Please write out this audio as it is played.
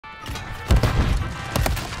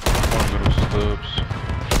clips.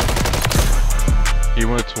 He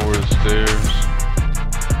went towards the stairs.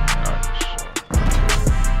 Nice.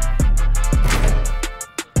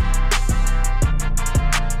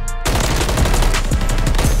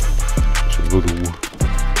 It's a little.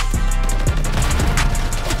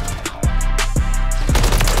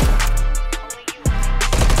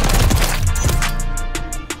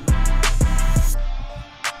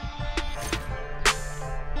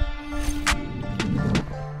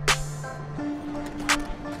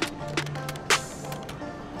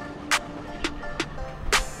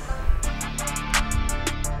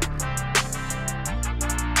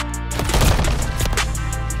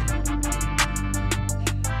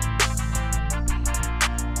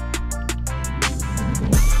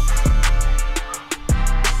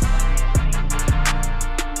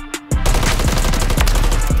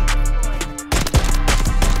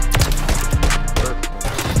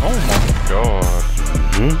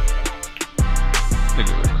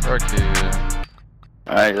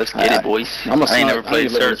 Alright, let's get it, boys. I ain't never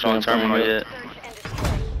played search on terminal yet.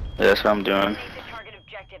 Yeah, that's what I'm doing.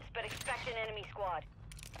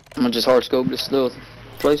 I'm gonna just hard scope this little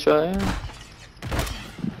place right here.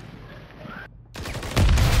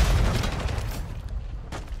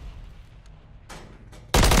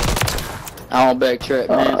 I don't backtrack,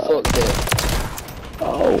 man. Fuck that.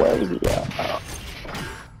 Oh, where is he at?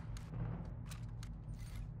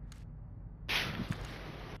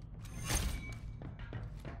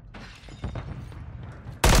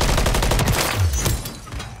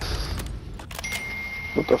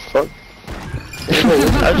 What the fuck?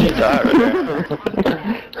 I just died right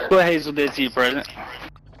there. What Hazel did to you, President?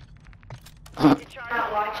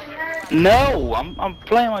 No, I'm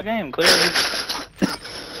playing my game, clearly.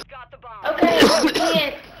 Okay, you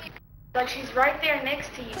can't. Like, she's right there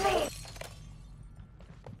next to you, man.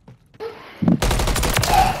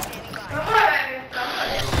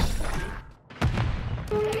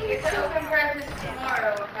 Get the open presents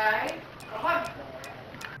tomorrow, okay? Come on.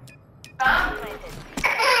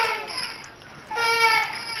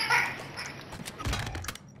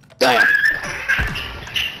 Damn.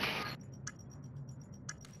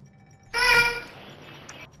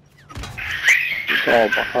 It's all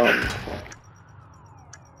behind.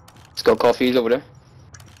 Let's go, Coffee. He's over there.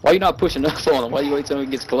 Why you not pushing up on him? Why you wait till he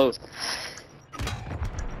gets close?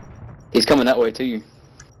 He's coming that way to you.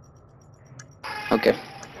 Okay.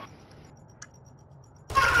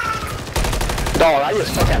 Dog, I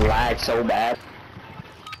just fucking lagged so bad.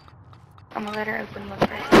 I'm gonna let her open the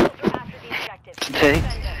first. Okay.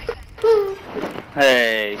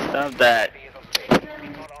 Hey, stop that.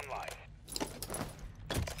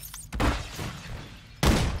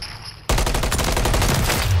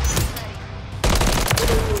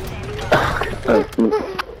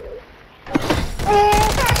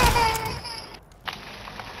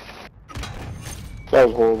 That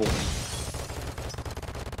was horrible.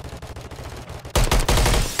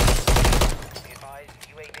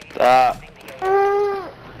 Stop.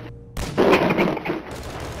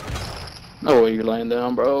 No way you're laying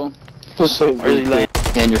down, bro. What's so Really late.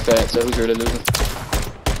 And you're fat, so who's really losing?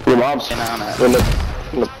 Your mom's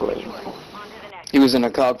look. He was in a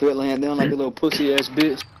cockpit laying down like a little pussy ass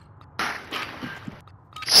bitch.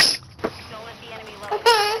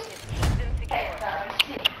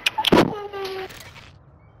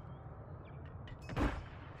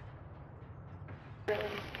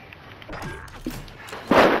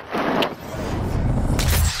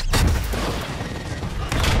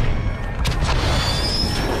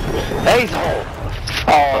 Hazel!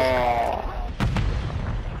 Oh.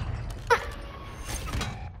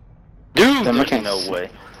 Dude, Damn, I there's can't no see. way.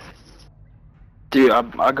 Dude,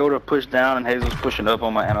 I go to push down and Hazel's pushing up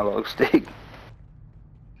on my analog stick.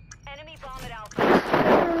 Enemy bomb at Alpha.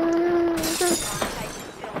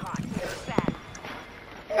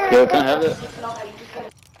 Yo, can I have it?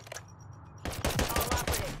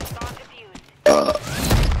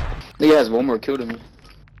 He has one more kill to me.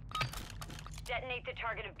 Detonate the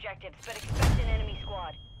target objectives, but expect an enemy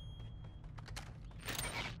squad.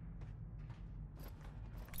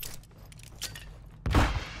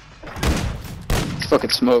 Fucking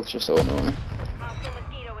smokes are so annoying. Hostile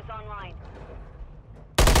mosquito is online.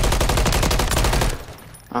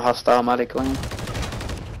 A hostile mighty clean.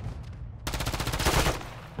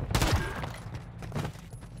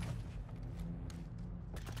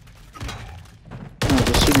 Oh,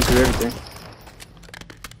 just shooting through everything.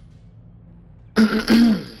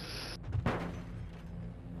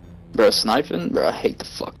 Bro, sniping? Bro, I hate the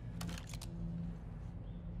fuck.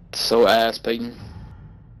 So ass, Peyton.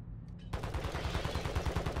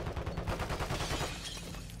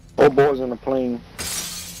 Old boys in the plane.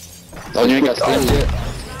 Oh, you ain't got stamps yet?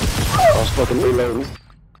 I was fucking reloading.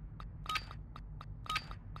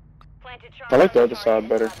 I like the other side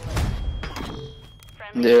better.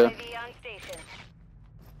 Yeah.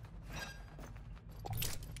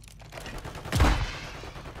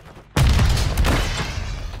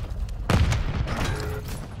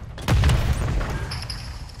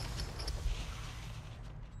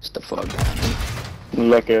 What the fuck?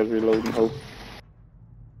 Lucky I was reloading, hope.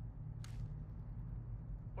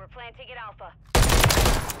 We're planting at Alpha.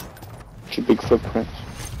 Two big footprints.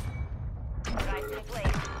 Guys in place.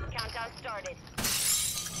 Countdown started.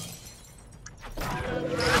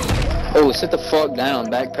 Oh, sit the fuck down,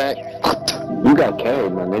 backpack. You got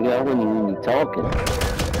carried, my nigga. I wasn't even be talking.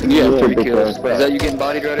 You got 3 big kills. ass Is crap. that you getting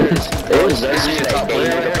bodied right there? Is you your top player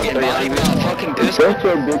right there getting bodied with a fucking pistol? Shut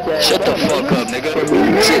your bitch ass Shut the fuck up, nigga.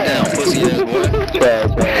 Sit down, pussy ass boy. Trash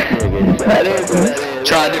ass nigga. That is.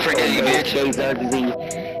 Try a different game, bitch.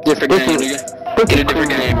 Different game, nigga. Get a different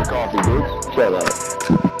game. Coffee, bitch. Shut up.